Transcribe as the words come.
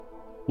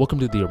Welcome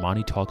to the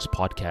Armani Talks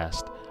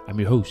podcast. I'm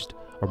your host,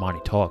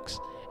 Armani Talks.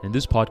 And in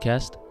this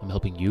podcast, I'm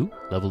helping you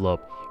level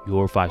up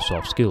your 5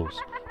 soft skills: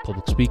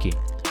 public speaking,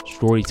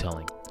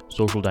 storytelling,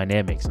 social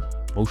dynamics,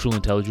 emotional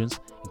intelligence,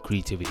 and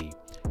creativity.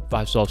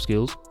 5 soft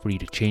skills for you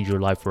to change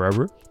your life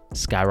forever and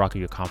skyrocket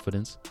your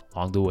confidence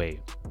along the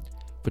way.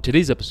 For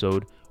today's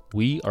episode,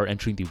 we are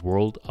entering the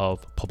world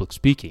of public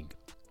speaking.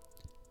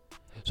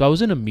 So I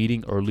was in a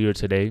meeting earlier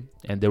today,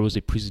 and there was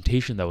a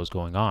presentation that was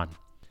going on.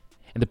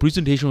 And the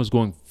presentation was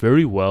going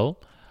very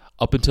well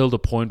up until the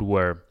point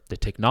where the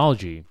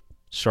technology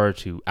started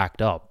to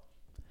act up.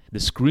 The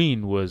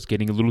screen was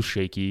getting a little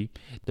shaky.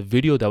 The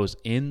video that was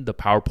in the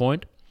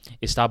PowerPoint,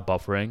 it stopped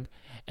buffering.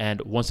 And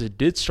once it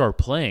did start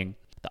playing,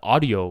 the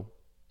audio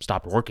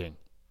stopped working.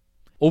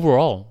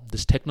 Overall,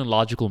 this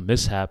technological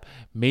mishap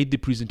made the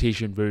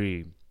presentation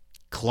very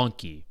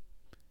clunky.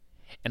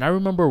 And I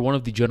remember one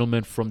of the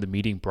gentlemen from the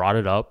meeting brought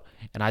it up,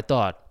 and I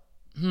thought,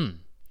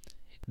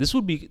 this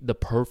would be the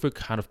perfect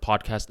kind of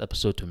podcast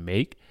episode to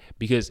make,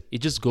 because it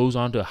just goes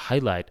on to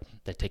highlight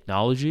that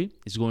technology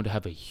is going to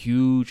have a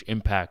huge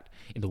impact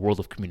in the world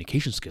of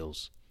communication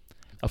skills.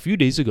 A few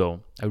days ago,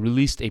 I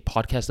released a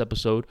podcast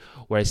episode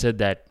where I said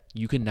that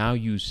you can now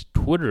use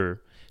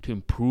Twitter to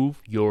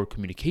improve your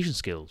communication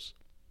skills.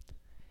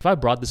 If I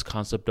brought this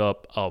concept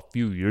up a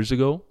few years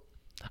ago,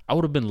 I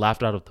would have been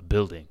laughed out of the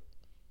building.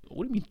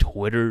 What do you mean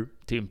Twitter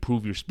to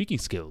improve your speaking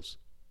skills?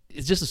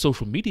 It's just a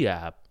social media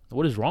app.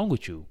 What is wrong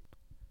with you?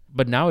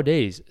 But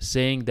nowadays,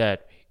 saying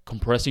that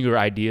compressing your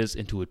ideas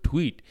into a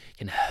tweet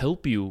can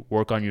help you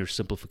work on your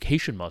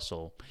simplification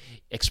muscle.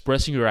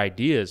 Expressing your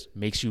ideas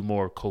makes you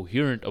more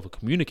coherent of a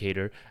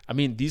communicator. I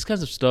mean, these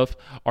kinds of stuff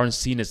aren't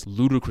seen as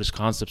ludicrous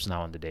concepts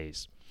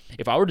nowadays.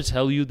 If I were to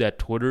tell you that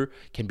Twitter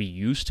can be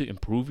used to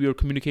improve your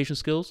communication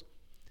skills,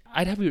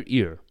 I'd have your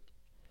ear.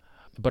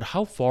 But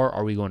how far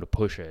are we going to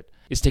push it?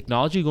 Is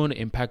technology going to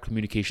impact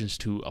communications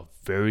to a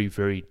very,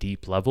 very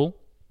deep level?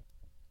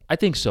 I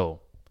think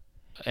so.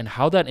 And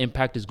how that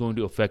impact is going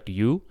to affect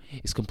you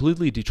is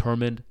completely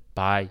determined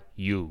by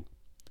you.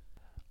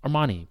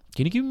 Armani,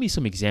 can you give me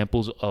some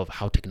examples of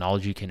how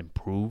technology can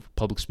improve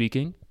public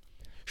speaking?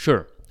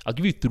 Sure, I'll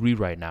give you 3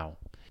 right now.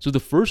 So the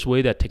first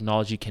way that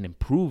technology can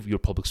improve your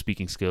public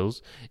speaking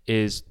skills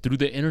is through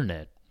the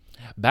internet.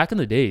 Back in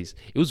the days,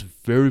 it was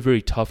very,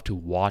 very tough to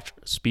watch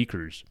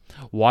speakers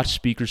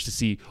to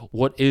see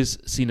what is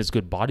seen as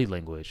good body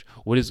language,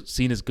 what is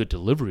seen as good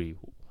delivery,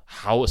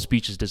 how a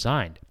speech is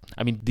designed.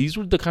 I mean, these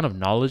were the kind of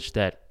knowledge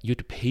that you had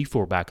to pay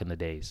for back in the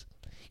days.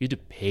 You had to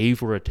pay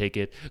for a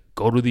ticket,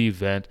 go to the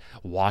event,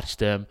 watch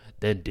them,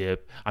 then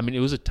dip. I mean, it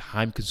was a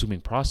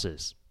time-consuming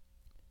process.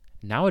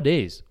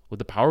 Nowadays, with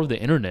the power of the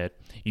internet,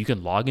 you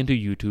can log into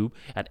YouTube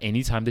at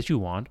any time that you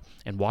want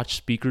and watch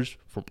speakers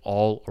from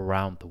all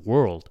around the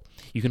world.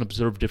 You can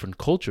observe different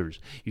cultures.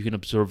 You can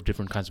observe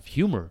different kinds of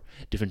humor,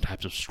 different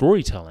types of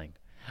storytelling.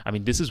 I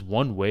mean, this is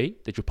one way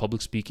that your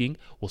public speaking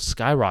will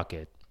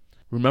skyrocket.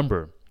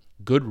 Remember,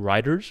 good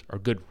writers are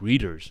good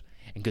readers,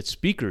 and good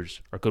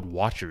speakers are good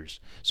watchers.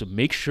 So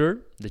make sure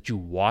that you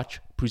watch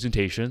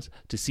presentations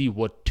to see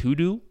what to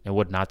do and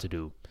what not to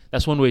do.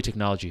 That's one way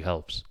technology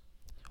helps.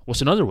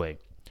 What's another way?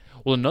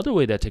 Well, another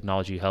way that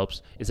technology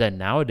helps is that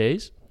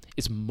nowadays,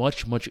 it's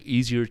much, much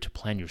easier to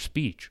plan your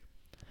speech.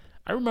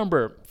 I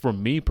remember, for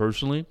me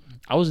personally,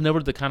 I was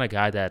never the kind of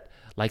guy that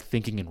liked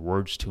thinking in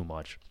words too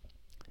much.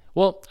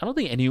 Well, I don't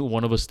think any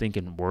one of us think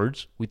in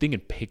words. We think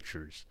in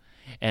pictures.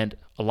 And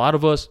a lot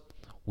of us,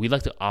 we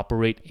like to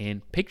operate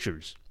in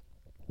pictures.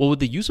 Well, with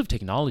the use of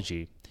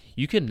technology,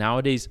 you can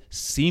nowadays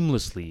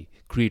seamlessly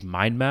create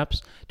mind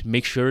maps to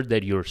make sure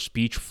that your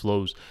speech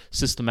flows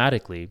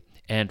systematically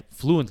and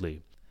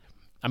fluently.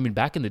 I mean,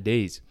 back in the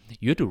days,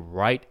 you had to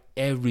write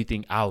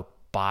everything out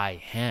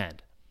by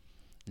hand.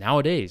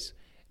 Nowadays,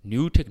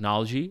 new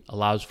technology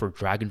allows for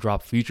drag and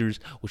drop features,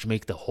 which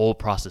make the whole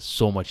process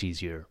so much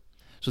easier.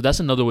 So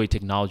that's another way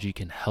technology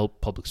can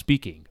help public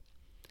speaking.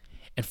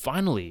 And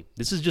finally,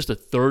 this is just a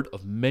third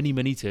of many,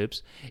 many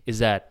tips, is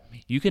that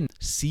you can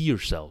see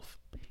yourself,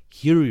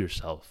 hear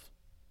yourself.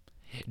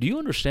 Do you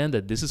understand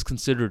that this is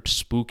considered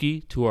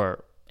spooky to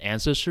our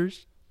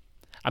ancestors?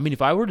 I mean,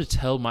 if I were to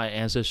tell my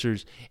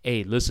ancestors,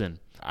 hey, listen,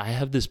 I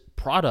have this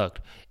product,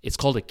 it's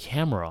called a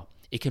camera.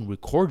 It can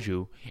record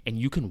you and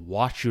you can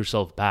watch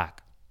yourself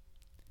back.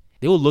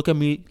 They will look at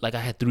me like I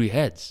had 3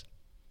 heads.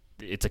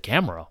 It's a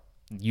camera.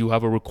 You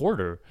have a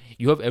recorder.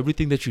 You have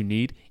everything that you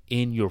need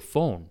in your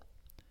phone.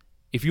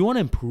 If you want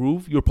to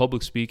improve your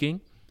public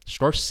speaking,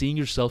 start seeing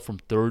yourself from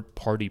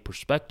third-party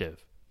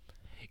perspective.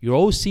 You're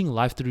always seeing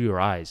life through your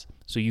eyes,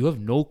 so you have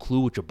no clue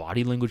what your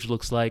body language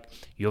looks like.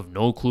 You have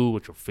no clue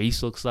what your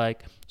face looks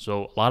like.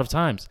 So a lot of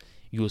times,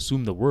 you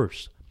assume the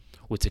worst.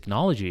 With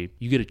technology,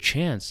 you get a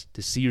chance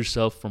to see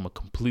yourself from a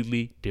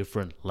completely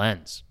different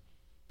lens.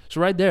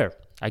 So right there,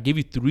 I gave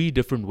you 3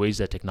 different ways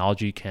that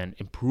technology can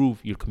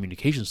improve your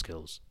communication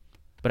skills.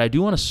 But I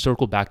do want to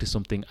circle back to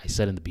something I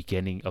said in the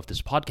beginning of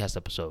this podcast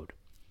episode.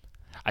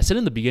 I said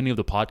in the beginning of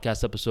the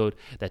podcast episode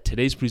that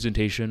today's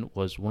presentation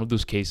was one of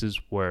those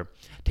cases where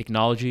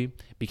technology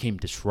became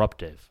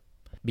disruptive.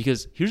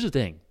 Because here's the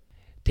thing,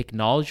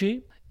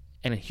 Technology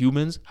and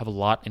humans have a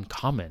lot in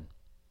common.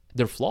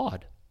 They're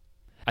flawed.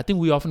 I think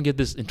we often get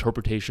this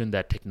interpretation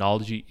that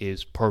technology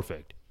is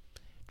perfect.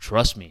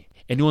 Trust me,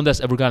 anyone that's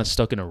ever gotten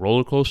stuck in a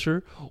roller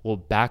coaster will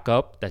back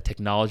up that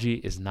technology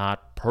is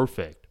not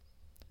perfect.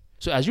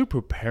 So as you're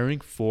preparing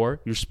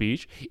for your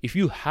speech, if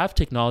you have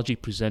technology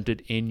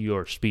presented in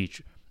your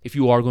speech, if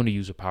you are going to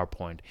use a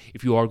PowerPoint,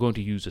 if you are going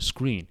to use a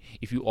screen,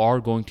 if you are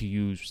going to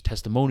use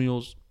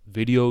testimonials,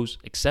 videos,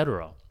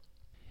 etc.,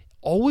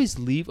 always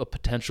leave a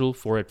potential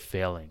for it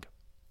failing.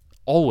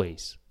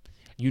 Always.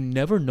 You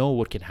never know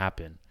what can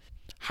happen.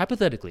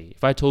 Hypothetically,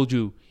 if I told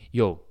you,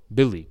 yo,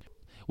 Billy,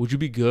 would you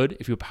be good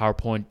if your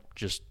PowerPoint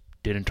just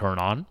didn't turn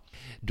on?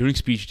 During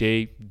speech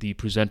day, the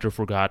presenter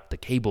forgot the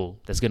cable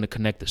that's going to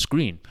connect the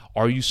screen.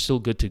 Are you still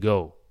good to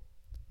go?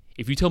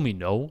 If you tell me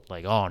no,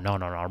 like, oh, no,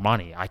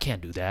 Armani, I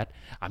can't do that.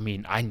 I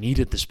mean, I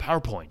needed this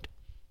PowerPoint.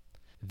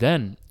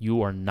 Then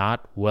you are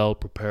not well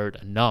prepared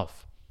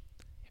enough.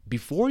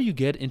 Before you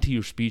get into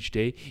your speech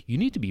day, you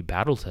need to be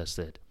battle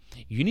tested.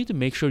 You need to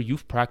make sure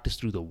you've practiced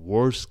through the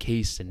worst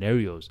case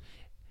scenarios,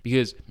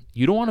 because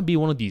you don't want to be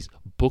one of these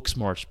book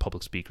smart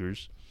public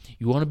speakers.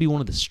 You want to be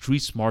one of the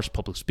street smart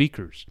public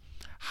speakers.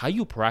 How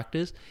you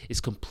practice is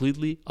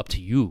completely up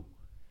to you.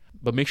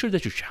 But make sure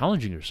that you're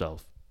challenging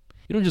yourself.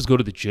 You don't just go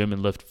to the gym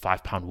and lift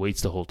 5-pound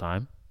weights the whole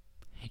time.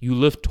 You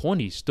lift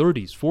 20s,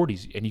 30s,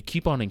 40s, and you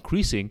keep on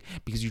increasing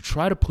because you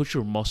try to push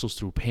your muscles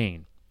through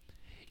pain.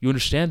 You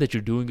understand that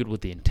you're doing it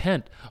with the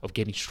intent of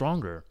getting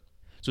stronger.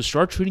 So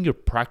start treating your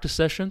practice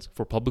sessions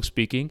for public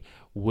speaking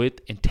with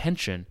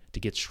intention to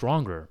get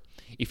stronger.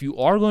 If you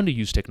are going to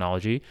use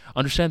technology,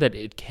 understand that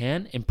it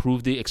can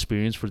improve the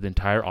experience for the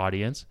entire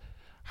audience.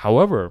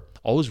 However,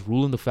 always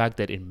rule in the fact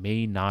that it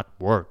may not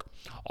work.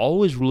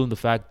 Always rule in the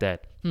fact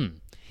that,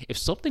 if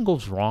something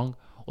goes wrong,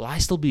 will I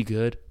still be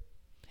good?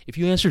 If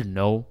you answered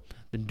no,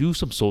 then do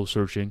some soul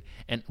searching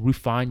and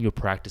refine your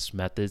practice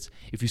methods.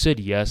 If you said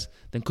yes,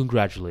 then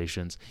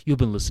congratulations. You've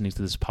been listening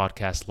to this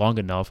podcast long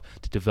enough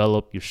to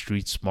develop your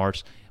Street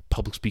Smarts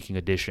Public Speaking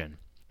Edition.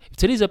 If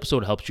today's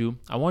episode helped you,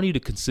 I want you to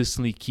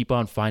consistently keep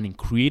on finding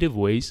creative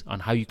ways on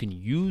how you can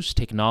use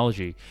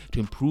technology to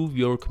improve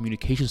your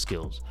communication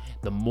skills.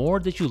 The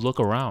more that you look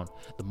around,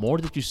 the more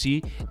that you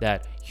see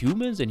that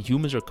humans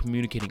are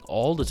communicating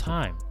all the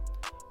time.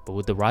 But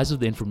with the rise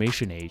of the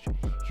information age,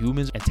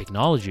 humans and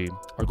technology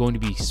are going to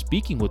be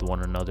speaking with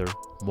one another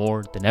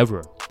more than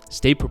ever.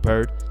 Stay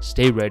prepared,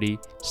 stay ready,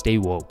 stay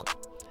woke.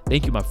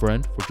 Thank you, my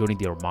friend, for joining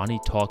the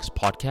Armani Talks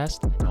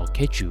podcast, and I'll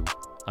catch you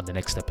on the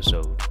next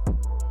episode.